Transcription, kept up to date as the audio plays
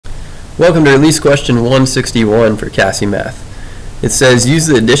Welcome to release question 161 for CAHSEE Math. It says use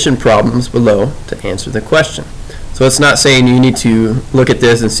the addition problems below to answer the question. So it's not saying you need to look at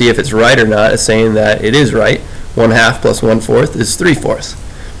this and see if it's right or not. It's saying that it is right. 1/2 plus 1/4 is 3/4.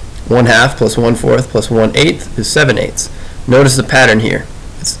 1/2 plus 1/4 plus 1/8 is 7/8. Notice the pattern here.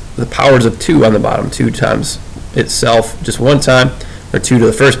 It's the powers of 2 on the bottom. 2 times itself just one time, or 2 to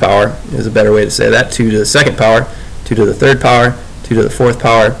the first power is a better way to say that. 2 to the second power, 2 to the third power, 2 to the fourth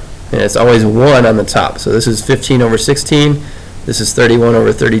power, and it's always 1 on the top. So this is 15 over 16. This is 31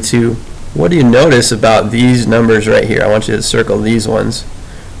 over 32. What do you notice about these numbers right here? I want you to circle these ones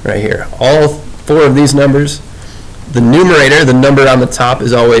right here. All 4 of these numbers, the numerator, the number on the top,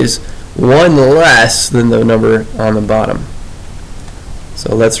 is always 1 less than the number on the bottom.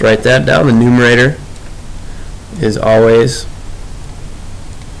 So let's write that down. The numerator is always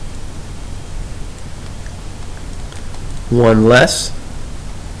 1 less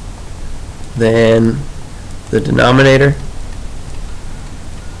than the denominator.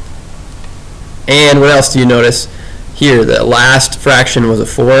 And what else do you notice? Here, the last fraction was a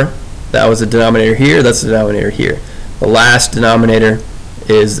 4. That was the denominator here. That's the denominator here. The last denominator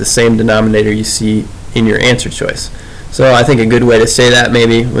is the same denominator you see in your answer choice. So I think a good way to say that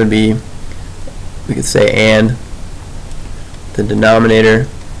maybe would be, we could say, and the denominator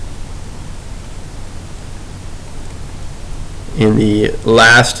in the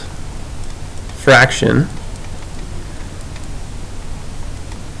last fraction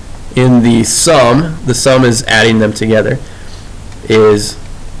in the sum is adding them together, is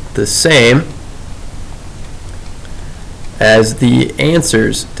the same as the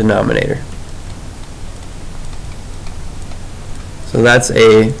answer's denominator. So that's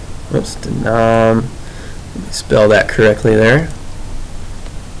a, let me spell that correctly there.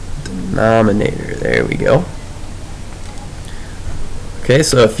 Denominator, there we go. Okay,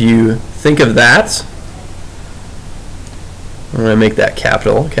 so if you think of that, I'm going to make that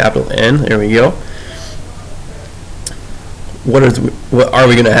capital N, there we go. What are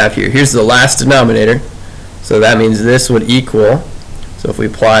we going to have here? Here's the last denominator, so that means this would equal, so if we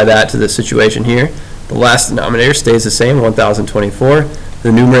apply that to the situation here, the last denominator stays the same, 1024.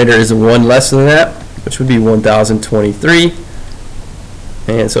 The numerator is 1 less than that, which would be 1023.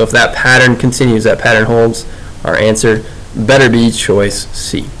 And so if that pattern continues, that pattern holds, our answer better be choice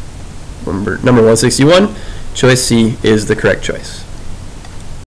C. Number 161, choice C is the correct choice.